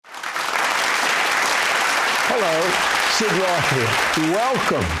Hello, Sid Roth here.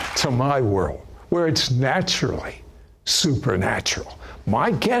 Welcome to my world, where it's naturally supernatural.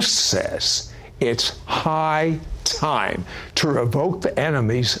 My guest says it's high time to revoke the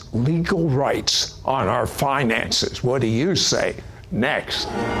enemy's legal rights on our finances. What do you say? Next.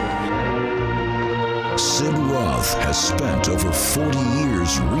 Sid Roth has spent over 40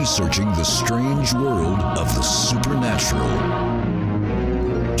 years researching the strange world of the supernatural.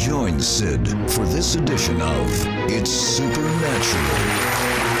 Join Sid for this edition of It's Supernatural.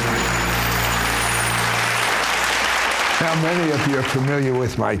 Now, many of you are familiar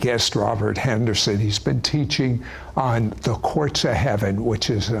with my guest, Robert Henderson. He's been teaching on the courts of heaven, which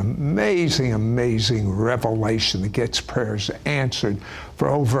is an amazing, amazing revelation that gets prayers answered for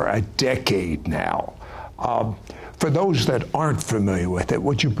over a decade now. For those that aren't familiar with it,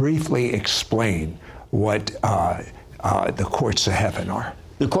 would you briefly explain what the courts of heaven are?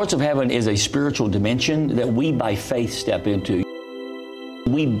 The courts of heaven is a spiritual dimension that we by faith step into.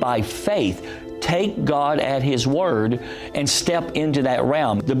 We by faith take God at His word and step into that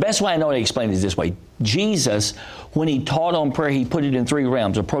realm. The best way I know to explain it is this way. Jesus, when He taught on prayer, He put it in three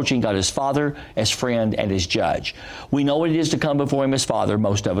realms, approaching God as Father, as friend, and as judge. We know what it is to come before Him as Father,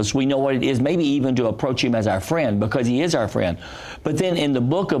 most of us. We know what it is maybe even to approach Him as our friend, because He is our friend. But then in the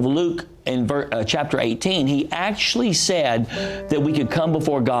book of Luke, in chapter 18, He actually said that we could come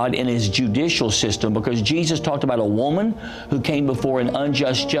before God in His judicial system, because Jesus talked about a woman who came before an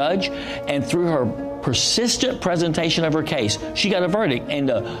unjust judge, and through her persistent presentation of her case, she got a verdict. And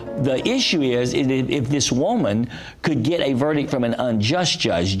the issue is if this woman could get a verdict from an unjust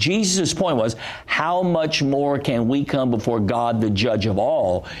judge, Jesus' point was, how much more can we come before God, the judge of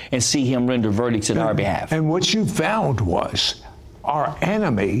all, and see Him render verdicts in our behalf? And what you found was our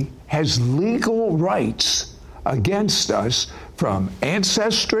enemy has legal rights against us from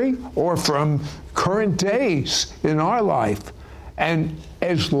ancestry or from current days in our life. And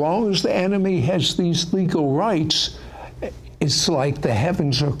as long as the enemy has these legal rights, it's like the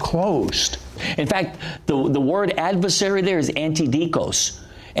heavens are closed. In fact, the word adversary there is antidikos.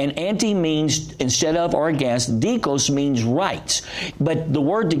 And anti means instead of or against, dikos means rights. But the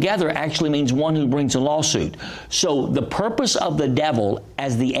word together actually means one who brings a lawsuit. So the purpose of the devil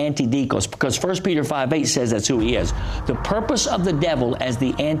as the anti-dikos, because 1 Peter 5:8 says that's who he is. The purpose of the devil as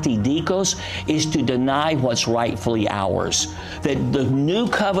the anti-dikos is to deny what's rightfully ours. That the new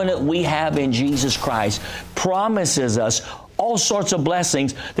covenant we have in Jesus Christ promises us all sorts of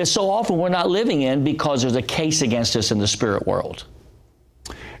blessings that so often we're not living in because there's a case against us in the spirit world.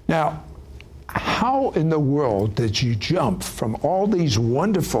 Now, how in the world did you jump from all these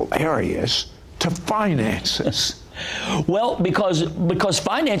wonderful areas to finances? Well, because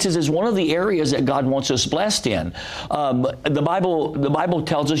finances is one of the areas that God wants us blessed in. The Bible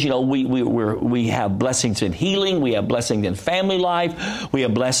tells us, we have blessings in healing, we have blessings in family life, we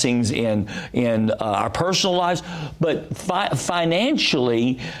have blessings in our personal lives. But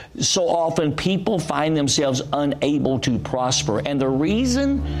financially, so often people find themselves unable to prosper, and the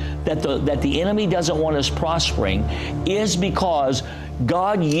reason that the enemy doesn't want us prospering is because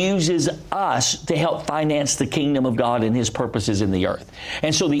God uses us to help finance the kingdom of God and His purposes in the earth.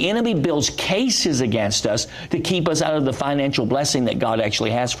 And so the enemy builds cases against us to keep us out of the financial blessing that God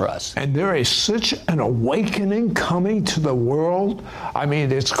actually has for us. And there is such an awakening coming to the world. I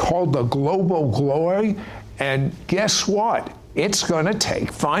mean, it's called the global glory. And guess what? It's going to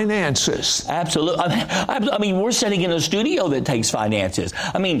take finances. Absolutely. I mean, we're sitting in a studio that takes finances.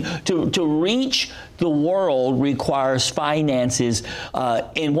 I mean, to reach the world requires finances.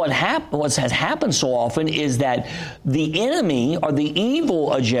 And what has happened so often is that the enemy or the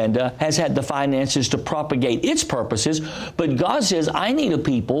evil agenda has had the finances to propagate its purposes. But God says, I need a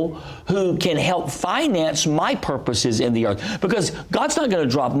people who can help finance my purposes in the earth. Because God's not going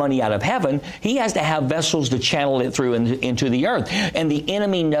to drop money out of heaven. He has to have vessels to channel it through into the earth. And the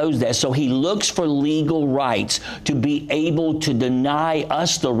enemy knows that. So he looks for legal rights to be able to deny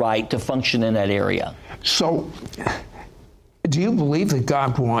us the right to function in that area. So, do you believe that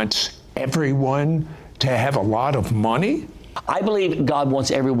God wants everyone to have a lot of money? I believe God wants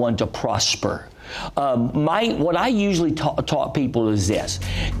everyone to prosper. What I usually taught people is this,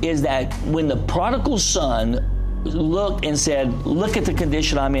 is that when the prodigal son looked and said, look at the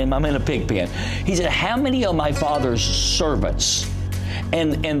condition I'm in a pig pen. He said, how many of my father's servants?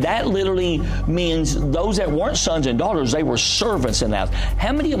 And that literally means those that weren't sons and daughters, they were servants in that.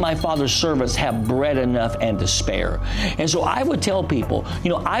 How many of my father's servants have bread enough and to spare? And so I would tell people,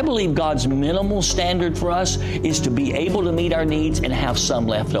 I believe God's minimal standard for us is to be able to meet our needs and have some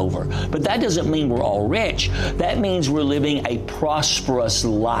left over. But that doesn't mean we're all rich. That means we're living a prosperous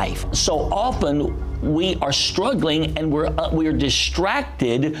life. So often, we are struggling and we're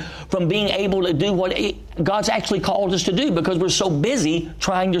distracted from being able to do what God's actually called us to do because we're so busy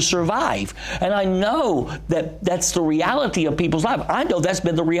trying to survive. And I know that that's the reality of people's life. I know that's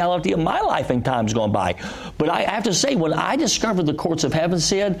been the reality of my life in times gone by. But I have to say, when I discovered the courts of heaven,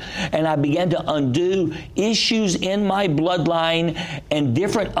 Sid, and I began to undo issues in my bloodline and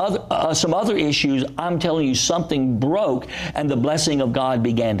some other issues, I'm telling you, something broke and the blessing of God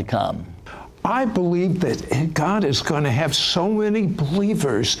began to come. I believe that God is going to have so many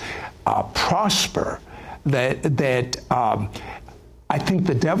believers prosper that I think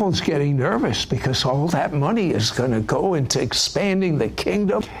the devil's getting nervous because all that money is going to go into expanding the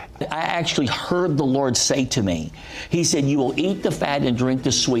kingdom. I actually heard the Lord say to me, He said, you will eat the fat and drink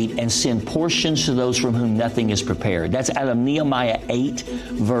the sweet and send portions to those from whom nothing is prepared. That's out of Nehemiah 8,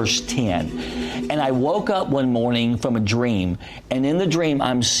 verse 10. And I woke up one morning from a dream, and in the dream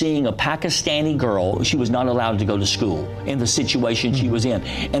I'm seeing a Pakistani girl. She was not allowed to go to school in the situation she was in.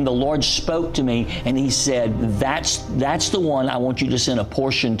 And the Lord spoke to me, and He said, that's the one I want you to send a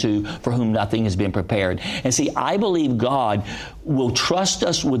portion to for whom nothing has been prepared. And see, I believe God will trust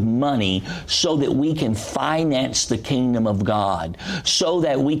us with money so that we can finance the kingdom of God, so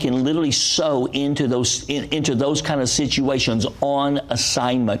that we can literally sow into those kind of situations on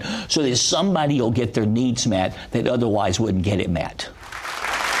assignment, so that somebody will get their needs met that otherwise wouldn't get it met.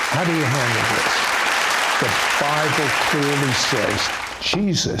 How do you handle this? The Bible clearly says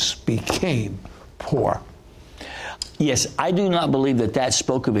Jesus became poor. Yes, I do not believe that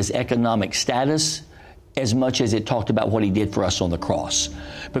spoke of His economic status as much as it talked about what He did for us on the cross.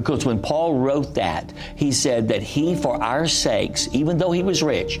 Because when Paul wrote that, he said that He, for our sakes, even though He was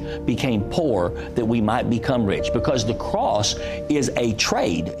rich, became poor that we might become rich. Because the cross is a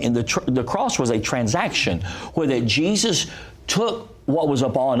trade, and the cross was a transaction where that Jesus took what was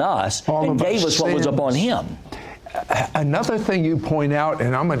upon us and gave us what was upon Him. Another thing you point out,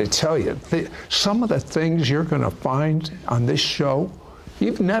 and I'm going to tell you, some of the things you're going to find on this show,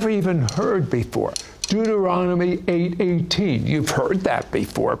 you've never even heard before. Deuteronomy 8:18. You've heard that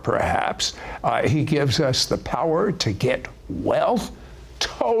before, perhaps. He gives us the power to get wealth.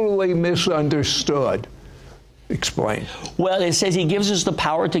 Totally misunderstood. Explain. Well, it says He gives us the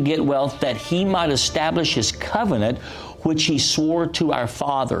power to get wealth that He might establish His covenant, which He swore to our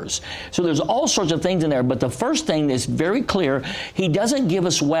fathers. So there's all sorts of things in there, but the first thing that's very clear, He doesn't give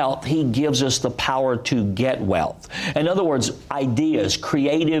us wealth, He gives us the power to get wealth. In other words, ideas,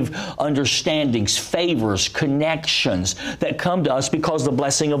 creative understandings, favors, connections that come to us because the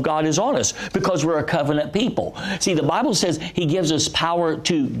blessing of God is on us, because we're a covenant people. See, the Bible says He gives us power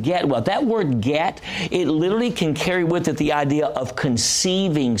to get wealth. That word get, it literally can carry with it the idea of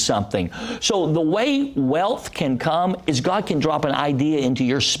conceiving something. So the way wealth can come is God can drop an idea into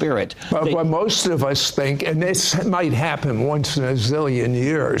your spirit. But most of us think, and this might happen once in a zillion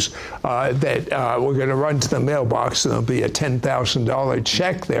years, that we're going to run to the mailbox and there'll be a $10,000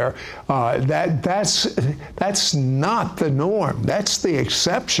 check there. That's not the norm. That's the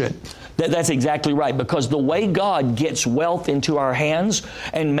exception. That's exactly right, because the way God gets wealth into our hands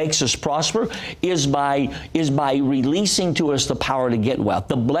and makes us prosper is by releasing to us the power to get wealth.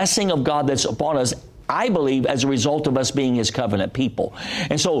 The blessing of God that's upon us, I believe, as a result of us being His covenant people.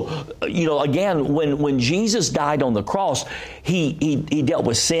 And so, again, when Jesus died on the cross, he dealt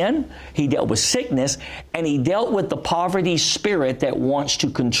with sin, He dealt with sickness, and He dealt with the poverty spirit that wants to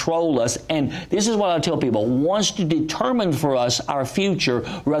control us. And this is what I tell people, wants to determine for us our future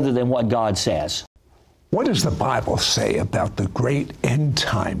rather than what God says. What does the Bible say about the great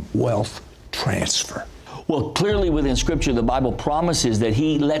end-time wealth transfer? Well, clearly within Scripture, the Bible promises that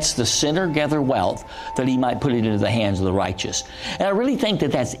He lets the sinner gather wealth that he might put it into the hands of the righteous. And I really think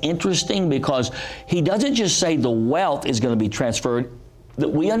that that's interesting because He doesn't just say the wealth is going to be transferred. That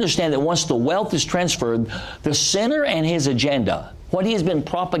we understand that once the wealth is transferred, the sinner and his agenda, what he has been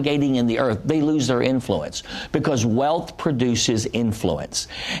propagating in the earth, they lose their influence because wealth produces influence.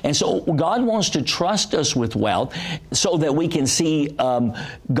 And so God wants to trust us with wealth so that we can see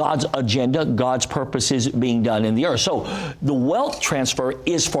God's agenda, God's purposes being done in the earth. So the wealth transfer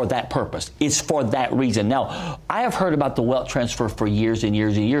is for that purpose. It's for that reason. Now, I have heard about the wealth transfer for years and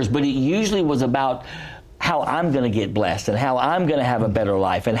years and years, but it usually was about how I'm going to get blessed and how I'm going to have a better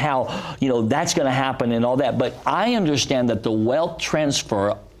life and how, that's going to happen and all that. But I understand that the wealth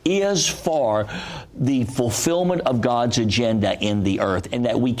transfer is for the fulfillment of God's agenda in the earth, and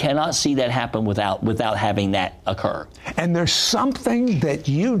that we cannot see that happen without having that occur. And there's something that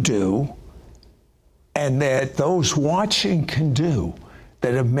you do and that those watching can do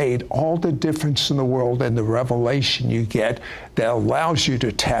that have made all the difference in the world, and the revelation you get that allows you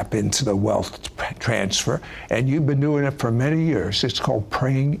to tap into the wealth transfer. And you've been doing it for many years. It's called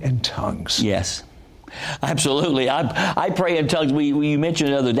praying in tongues. Yes. Absolutely. I pray in tongues. You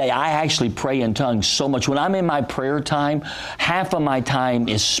mentioned the other day, I actually pray in tongues so much. When I'm in my prayer time, half of my time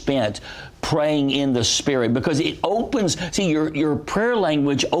is spent praying in the Spirit, because it opens, see, your prayer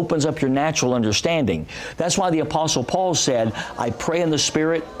language opens up your natural understanding. That's why the Apostle Paul said, I pray in the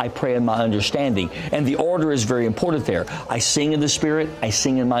Spirit, I pray in my understanding. And the order is very important there. I sing in the Spirit, I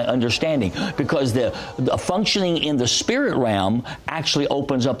sing in my understanding, because the functioning in the Spirit realm actually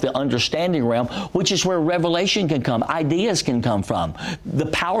opens up the understanding realm, which is where revelation can come, ideas can come from. The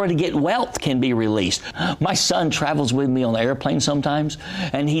power to get wealth can be released. My son travels with me on the airplane sometimes,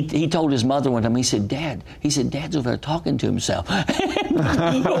 and he told his mother one time, he said, Dad's over there talking to himself. What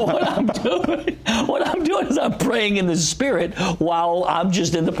I'm doing is I'm praying in the Spirit while I'm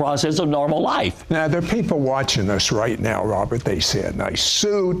just in the process of normal life. Now, there are people watching us right now, Robert. They see a nice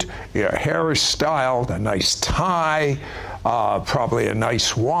suit, your hair is styled, a nice tie, probably a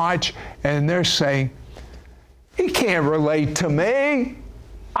nice watch, and they're saying, he can't relate to me.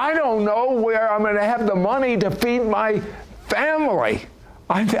 I don't know where I'm going to have the money to feed my family.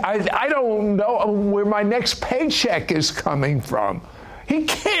 I don't know where my next paycheck is coming from. He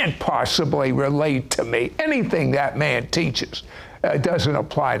can't possibly relate to me. Anything that man teaches doesn't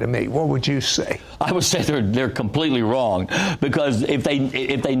apply to me. What would you say? I would say they're completely wrong, because if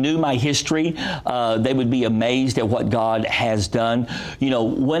they knew my history, they would be amazed at what God has done. You know,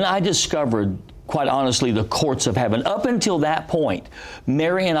 when I discovered, quite honestly, the courts of heaven, up until that point,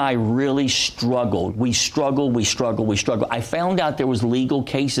 Mary and I really struggled. We struggled. I found out there was legal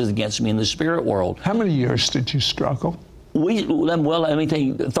cases against me in the spirit world. How many years did you struggle?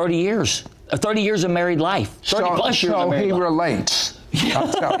 30 years. 30 years of married life. 30 plus years of married life. So he relates.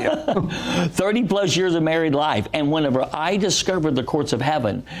 I'll tell you. 30 plus years of married life. And whenever I discovered the courts of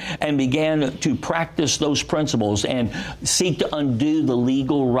heaven and began to practice those principles and seek to undo the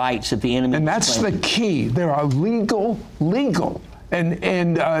legal rights that the enemy... And that's the key. There are legal.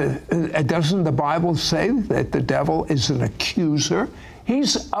 And doesn't the Bible say that the devil is an accuser?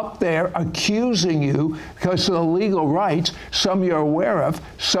 He's up there accusing you because of the legal rights. Some you're aware of,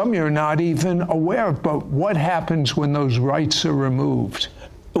 some you're not even aware of. But what happens when those rights are removed?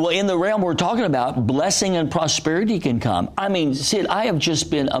 Well, in the realm we're talking about, blessing and prosperity can come. I mean, Sid, I have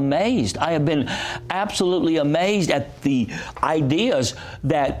just been amazed. I have been absolutely amazed at the ideas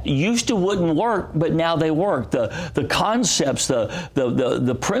that used to wouldn't work, but now they work. The concepts,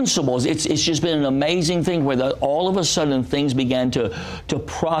 the principles. It's just been an amazing thing where all of a sudden things began to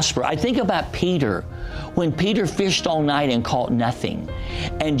prosper. I think about Peter. When Peter fished all night and caught nothing,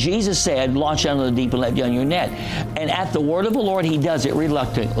 and Jesus said, launch out into the deep and let down your net. And at the word of the Lord, he does it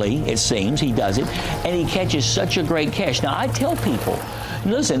reluctantly, it seems. He does it, and he catches such a great catch. Now, I tell people,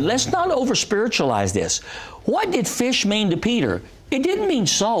 listen, let's not over-spiritualize this. What did fish mean to Peter? It didn't mean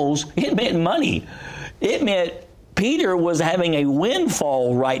souls. It meant money. It meant Peter was having a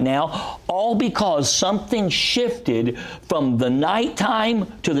windfall right now, all because something shifted from the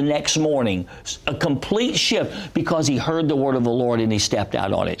nighttime to the next morning. A complete shift because he heard the word of the Lord and he stepped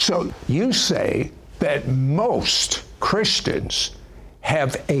out on it. So you say that most Christians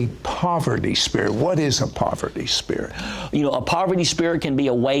have a poverty spirit. What is a poverty spirit? You know, a poverty spirit can be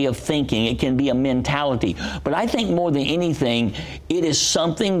a way of thinking. It can be a mentality. But I think more than anything, it is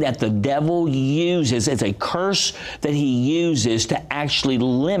something that the devil uses. It's a curse that he uses to actually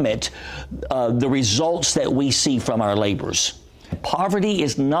limit the results that we see from our labors. Poverty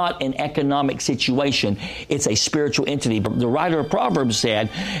is not an economic situation. It's a spiritual entity. But the writer of Proverbs said,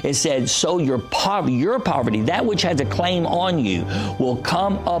 so your poverty, that which has a claim on you, will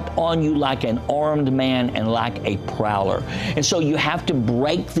come up on you like an armed man and like a prowler. And so you have to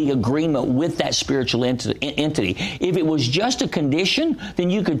break the agreement with that spiritual entity. If it was just a condition, then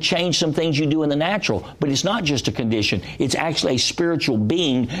you could change some things you do in the natural. But it's not just a condition. It's actually a spiritual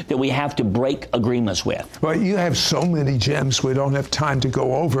being that we have to break agreements with. Well, you have so many gems. We don't have time to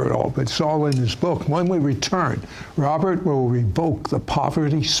go over it all, but it's all in his book. When we return, Robert will revoke the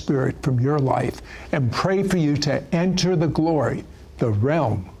poverty spirit from your life and pray for you to enter the glory, the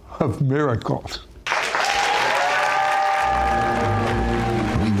realm of miracles.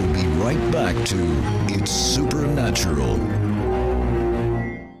 We will be right back to It's Supernatural.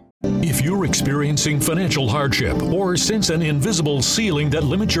 If you're you're experiencing financial hardship or sense an invisible ceiling that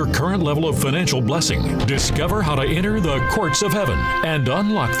limits your current level of financial blessing, discover how to enter the courts of heaven and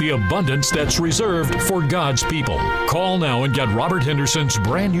unlock the abundance that's reserved for God's people. Call now and get Robert Henderson's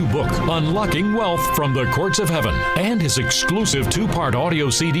brand new book, Unlocking Wealth from the Courts of Heaven, and his exclusive 2-part audio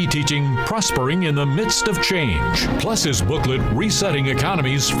CD teaching, Prospering in the Midst of Change, plus his booklet, Resetting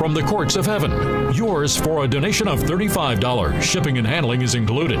Economies from the Courts of Heaven. Yours for a donation of $35. Shipping and handling is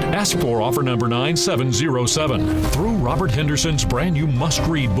included. Ask for offer number 9707. Through Robert Henderson's brand new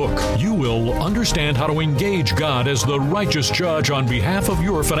must-read book, you will understand how to engage God as the righteous judge on behalf of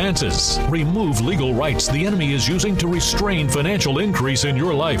your finances. Remove legal rights the enemy is using to restrain financial increase in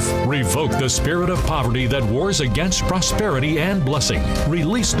your life. Revoke the spirit of poverty that wars against prosperity and blessing.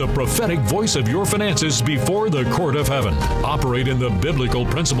 Release the prophetic voice of your finances before the court of heaven. Operate in the biblical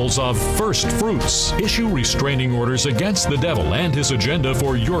principles of first fruits. Issue restraining orders against the devil and his agenda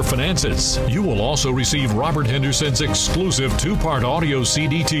for your finances. You will also receive Robert Henderson's exclusive 2-part audio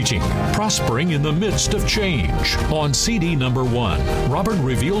CD teaching, Prospering in the Midst of Change. On CD number 1, Robert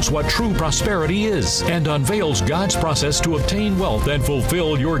reveals what true prosperity is and unveils God's process to obtain wealth and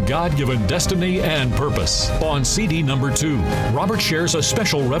fulfill your God-given destiny and purpose. On CD number 2, Robert shares a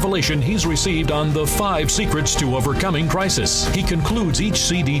special revelation he's received on the 5 secrets to overcoming crisis. He concludes each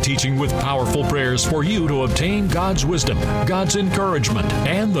CD teaching with powerful prayers for you to obtain God's wisdom, God's encouragement,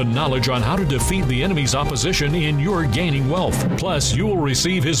 and the knowledge on how to defeat the enemy's opposition in your gaining wealth. Plus, you will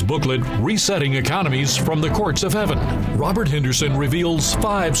receive his booklet, Resetting Economies from the Courts of Heaven. Robert Henderson reveals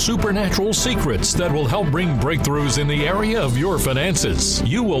 5 supernatural secrets that will help bring breakthroughs in the area of your finances.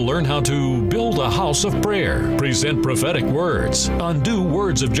 You will learn how to build a house of prayer, present prophetic words, undo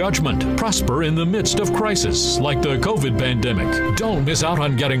words of judgment, prosper in the midst of crisis like the COVID pandemic. Don't miss out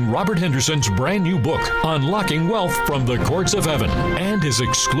on getting Robert Henderson's brand new book, Unlocking Wealth from the Courts of Heaven, and his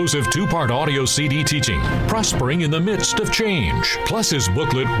exclusive 2-part audio CD teaching, Prospering in the Midst of Change, plus his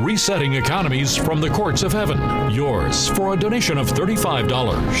booklet, Resetting Economies from the Courts of Heaven. Yours for a donation of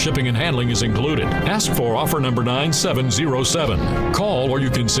 $35. Shipping and handling is included. Ask for offer number 9707. Call or you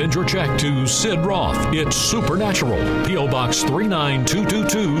can send your check to Sid Roth. It's Supernatural. P.O. Box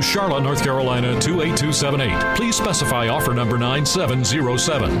 39222, Charlotte, North Carolina 28278. Please specify offer number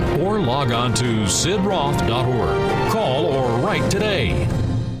 9707 or log on to sidroth.org. Call or write today.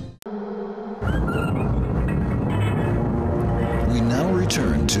 We now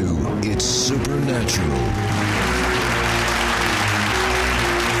return to It's Supernatural.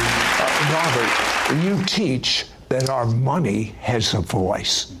 Robert, you teach that our money has a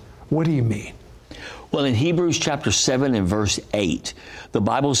voice. What do you mean? Well, in Hebrews chapter 7 and verse 8, the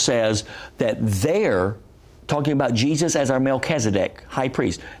Bible says that there, talking about Jesus as our Melchizedek, high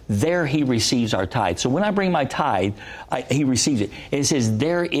priest, there he receives our tithe. So when I bring my tithe, he receives it. And it says,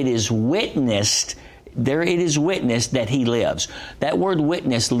 there it is witnessed that he lives. That word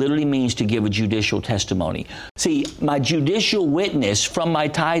witness literally means to give a judicial testimony. See, my judicial witness from my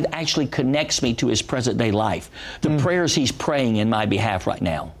tithe actually connects me to his present day life, the prayers he's praying in my behalf right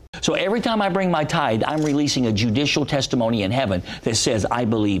now. So every time I bring my tithe, I'm releasing a judicial testimony in heaven that says, I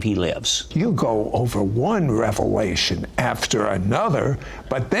believe he lives. You go over one revelation after another,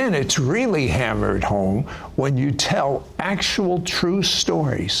 but then it's really hammered home when you tell actual true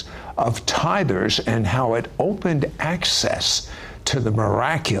stories of tithers and how it opened access to the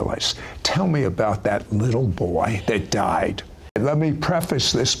miraculous. Tell me about that little boy that died. Let me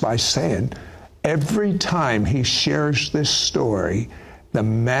preface this by saying, every time he shares this story, the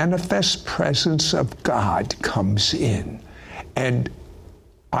manifest presence of God comes in. And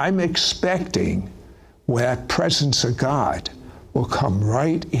I'm expecting that presence of God will come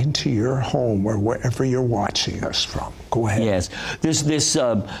right into your home or wherever you're watching us from. Go ahead. Yes.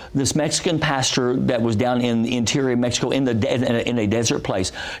 This Mexican pastor that was down in the interior of Mexico in a desert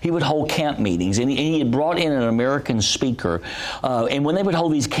place, he would hold camp meetings, and he had brought in an American speaker. And when they would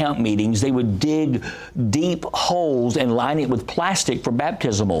hold these camp meetings, they would dig deep holes and line it with plastic for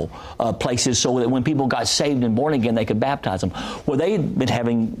baptismal places so that when people got saved and born again, they could baptize them. Well, they had been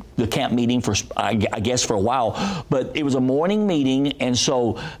having the camp meeting for, I guess, for a while, but it was a morning meeting, and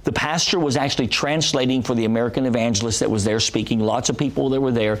so the pastor was actually translating for the American evangelist that was there speaking. Lots of people that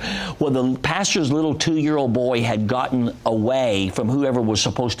were there. Well, the pastor's little 2-year-old boy had gotten away from whoever was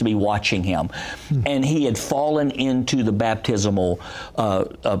supposed to be watching him, and he had fallen into the baptismal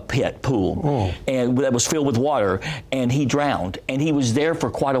pool, and that was filled with water, and he drowned. And he was there for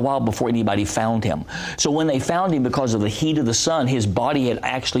quite a while before anybody found him. So when they found him, because of the heat of the sun, his body had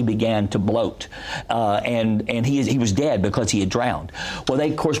actually began to bloat, and he was dead because he had drowned. Well, they,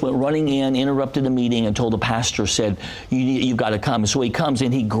 of course, went running in, interrupted the meeting, and told the pastor, said, you've got to come. And so he comes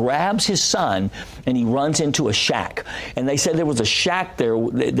in, he grabs his son, and he runs into a shack. And they said there was a shack there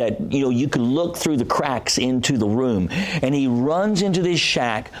that you could look through the cracks into the room. And he runs into this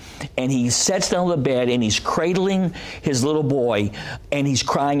shack, and he sits down on the bed, and he's cradling his little boy, and he's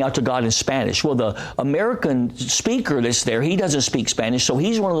crying out to God in Spanish. Well, the American speaker that's there, he doesn't speak Spanish, so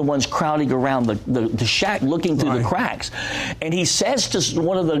he's one of the ones crowding around the shack looking through the cracks. And he says to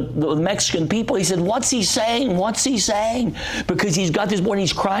one of the Mexican people, he said, what's he saying? What's he saying? Because he's got this boy and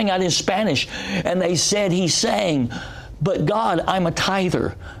he's crying out in Spanish. And they said he's saying, but God, I'm a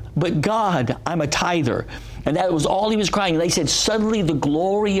tither. But God, I'm a tither. And that was all he was crying. And they said, suddenly the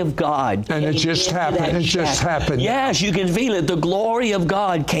glory of God. And it just happened. It just happened. Yes, you can feel it. The glory of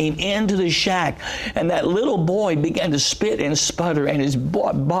God came into the shack. And that little boy began to spit and sputter. And his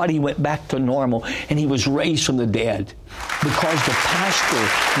body went back to normal. And he was raised from the dead. Because the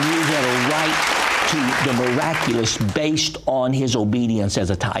pastor knew he had a right to the miraculous based on his obedience as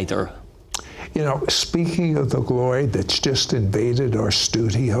a tither. Speaking of the glory that's just invaded our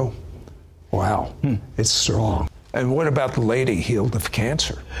studio, wow, it's strong. And what about the lady healed of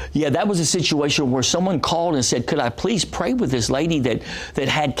cancer? Yeah, that was a situation where someone called and said, could I please pray with this lady that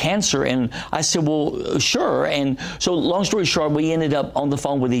had cancer? And I said, well, sure. And so long story short, we ended up on the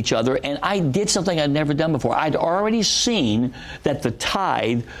phone with each other, and I did something I'd never done before. I'd already seen that the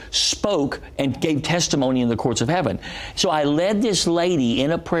tithe spoke and gave testimony in the courts of heaven. So I led this lady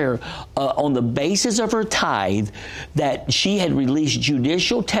in a prayer on the basis of her tithe that she had released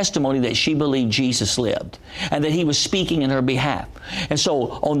judicial testimony that she believed Jesus lived and that he was speaking in her behalf. And so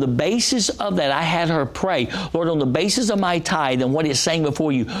on the basis of that, I had her pray, Lord, on the basis of my tithe and what it's saying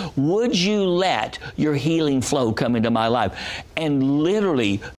before you, would you let your healing flow come into my life? And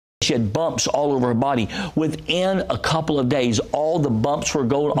literally, she had bumps all over her body. Within a couple of days, all the bumps were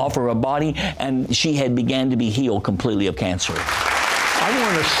going off of her body, and she had began to be healed completely of cancer. I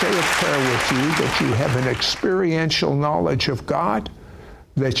want to say a prayer with you that you have an experiential knowledge of God,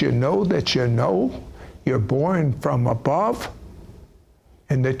 that you know you're born from above,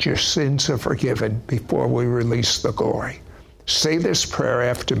 and that your sins are forgiven before we release the glory. Say this prayer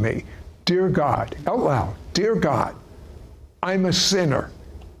after me. Dear God, out loud, dear God, I'm a sinner.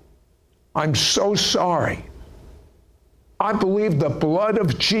 I'm so sorry. I believe the blood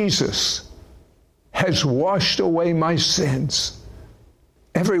of Jesus has washed away my sins,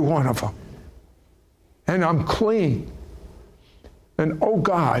 every one of them. And I'm clean. And oh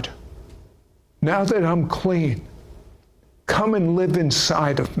God, now that I'm clean, come and live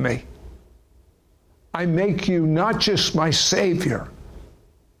inside of me. I make you not just my Savior,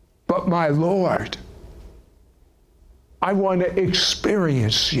 but my Lord. I want to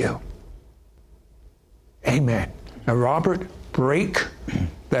experience you. Amen. Now, Robert, break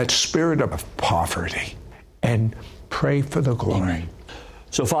that spirit of poverty and pray for the glory. Amen.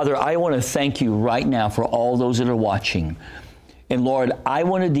 So, Father, I want to thank you right now for all those that are watching. And Lord, I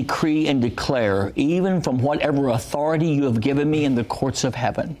want to decree and declare, even from whatever authority you have given me in the courts of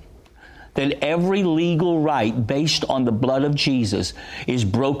heaven, that every legal right based on the blood of Jesus is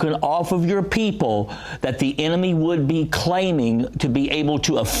broken off of your people, that the enemy would be claiming to be able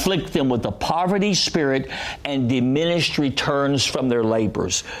to afflict them with a poverty spirit and diminished returns from their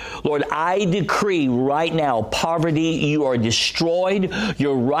labors. Lord, I decree right now, poverty, you are destroyed.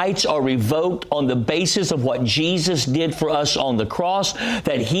 Your rights are revoked on the basis of what Jesus did for us on the cross,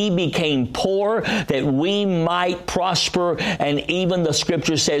 that he became poor, that we might prosper, and even the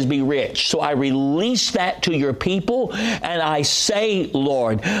scripture says be rich. So I release that to your people, and I say,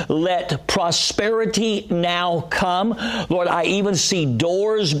 Lord, let prosperity now come. Lord, I even see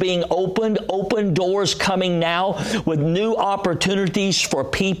doors being opened, open doors coming now with new opportunities for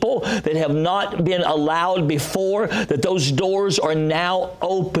people that have not been allowed before, that those doors are now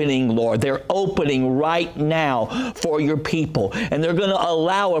opening, Lord. They're opening right now for your people, and they're going to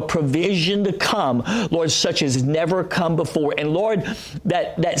allow a provision to come, Lord, such as never come before. And Lord,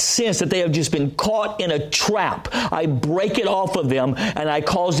 that sense that they have just been caught in a trap, I break it off of them, and I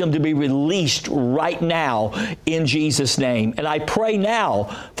cause them to be released right now in Jesus' name. And I pray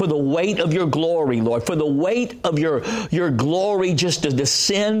now for the weight of your glory, Lord, for the weight of your glory just to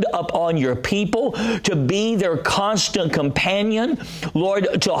descend upon your people, to be their constant companion,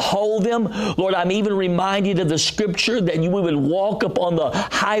 Lord, to hold them. Lord, I'm even reminded of the scripture that we would walk upon the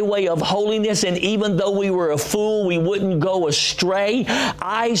highway of holiness, and even though we were a fool, we wouldn't go astray.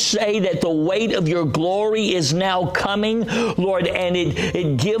 I say that the weight of your glory is now coming, Lord, and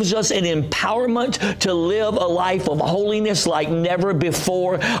it gives us an empowerment to live a life of holiness like never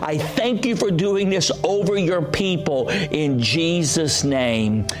before. I thank you for doing this over your people. In Jesus'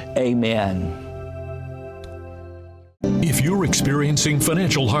 name, amen. If you're experiencing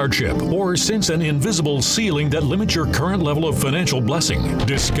financial hardship or sense an invisible ceiling that limits your current level of financial blessing,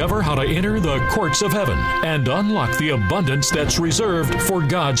 discover how to enter the courts of heaven and unlock the abundance that's reserved for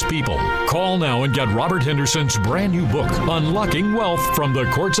God's people. Call now and get Robert Henderson's brand new book, Unlocking Wealth from the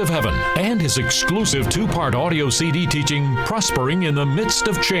Courts of Heaven, and his exclusive 2-part audio CD teaching, Prospering in the Midst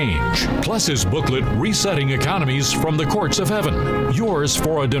of Change, plus his booklet, Resetting Economies from the Courts of Heaven. Yours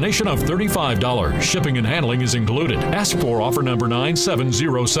for a donation of $35. Shipping and handling is included. Ask for offer number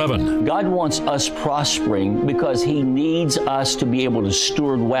 9707. God wants us prospering because He needs us to be able to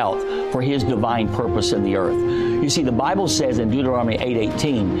steward wealth for His divine purpose in the earth. You see, the Bible says in Deuteronomy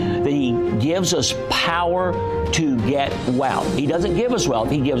 8:18 that He gives us power to get wealth. He doesn't give us wealth.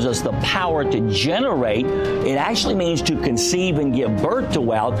 He gives us the power to generate. It actually means to conceive and give birth to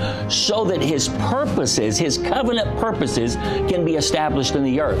wealth so that His purposes, His covenant purposes, can be established in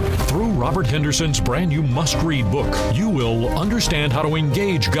the earth. Through Robert Henderson's brand new must-read book, you will understand how to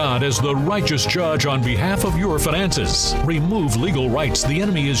engage God as the righteous judge on behalf of your finances. Remove legal rights the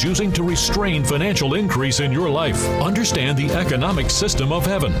enemy is using to restrain financial increase in your life. Understand the economic system of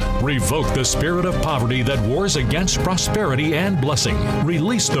heaven. Revoke the spirit of poverty that wars against prosperity and blessing.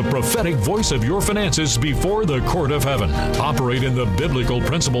 Release the prophetic voice of your finances before the court of heaven. Operate in the biblical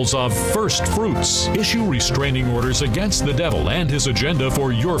principles of first fruits. Issue restraining orders against the devil and his agenda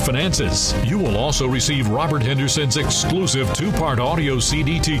for your finances. You will also receive Robert Henderson's exclusive 2-part audio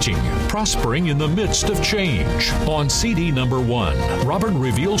CD teaching, Prospering in the Midst of Change. On CD number 1, Robert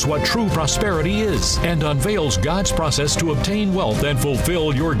reveals what true prosperity is and unveils God's process to obtain wealth and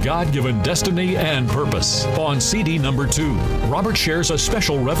fulfill your God-given destiny and purpose. On CD number 2, Robert shares a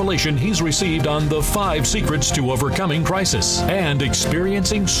special revelation he's received on the 5 secrets to overcoming crisis and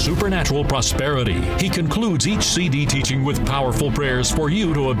experiencing supernatural prosperity. He concludes each CD teaching with powerful prayers for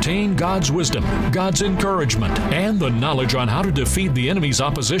you to obtain God's wisdom, God's encouragement, and the knowledge on how to defeat the enemy's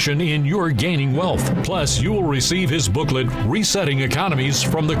opposition in your gaining wealth. Plus, you will receive his booklet, Resetting Economies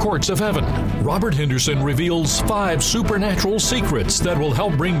from the Courts of Heaven. Robert Henderson reveals 5 supernatural secrets that will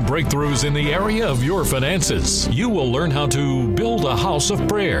help bring breakthroughs in the area of your finances. You will learn how to build a house of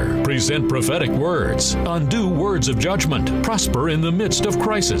prayer, present prophetic words, undo words of judgment, prosper in the midst of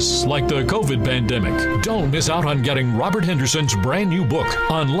crisis like the COVID pandemic. Don't miss out on getting Robert Henderson's brand new book,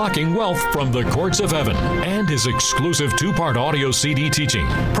 Unlocking Wealth from the Courts of Heaven, and his exclusive 2-part audio CD teaching,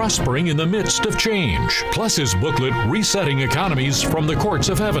 Prospering in the Midst of Change, plus his booklet, Resetting Economies from the Courts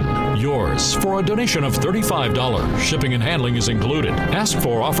of Heaven. Yours for a donation of $35. Shipping and handling is included. Ask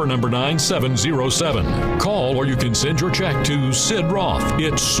for offer number 9707. Call or you can send your check to Sid Roth.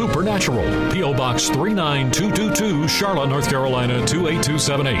 It's Supernatural. P.O. Box 39222, Charlotte, North Carolina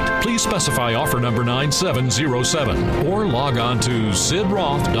 28278. Please specify offer number 9707 or log on to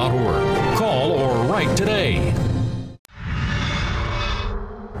sidroth.org. Call or write today.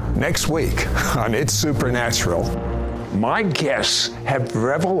 Next week on It's Supernatural, my guests have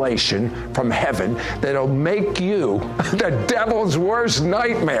revelation from heaven that'll make you the devil's worst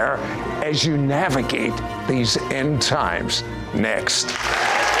nightmare as you navigate these end times. Next.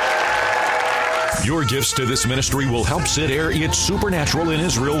 Your gifts to this ministry will help Sid air It's Supernatural in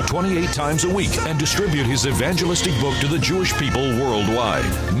Israel 28 times a week and distribute his evangelistic book to the Jewish people worldwide.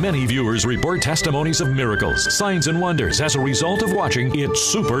 Many viewers report testimonies of miracles, signs, and wonders as a result of watching It's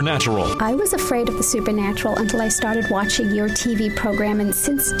Supernatural. I was afraid of the supernatural until I started watching your TV program, and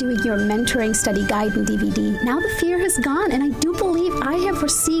since doing your mentoring study guide and DVD, now the fear has gone, and I do believe I have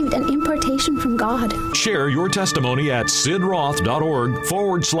received an impartation from God. Share your testimony at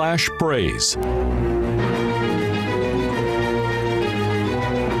sidroth.org/praise.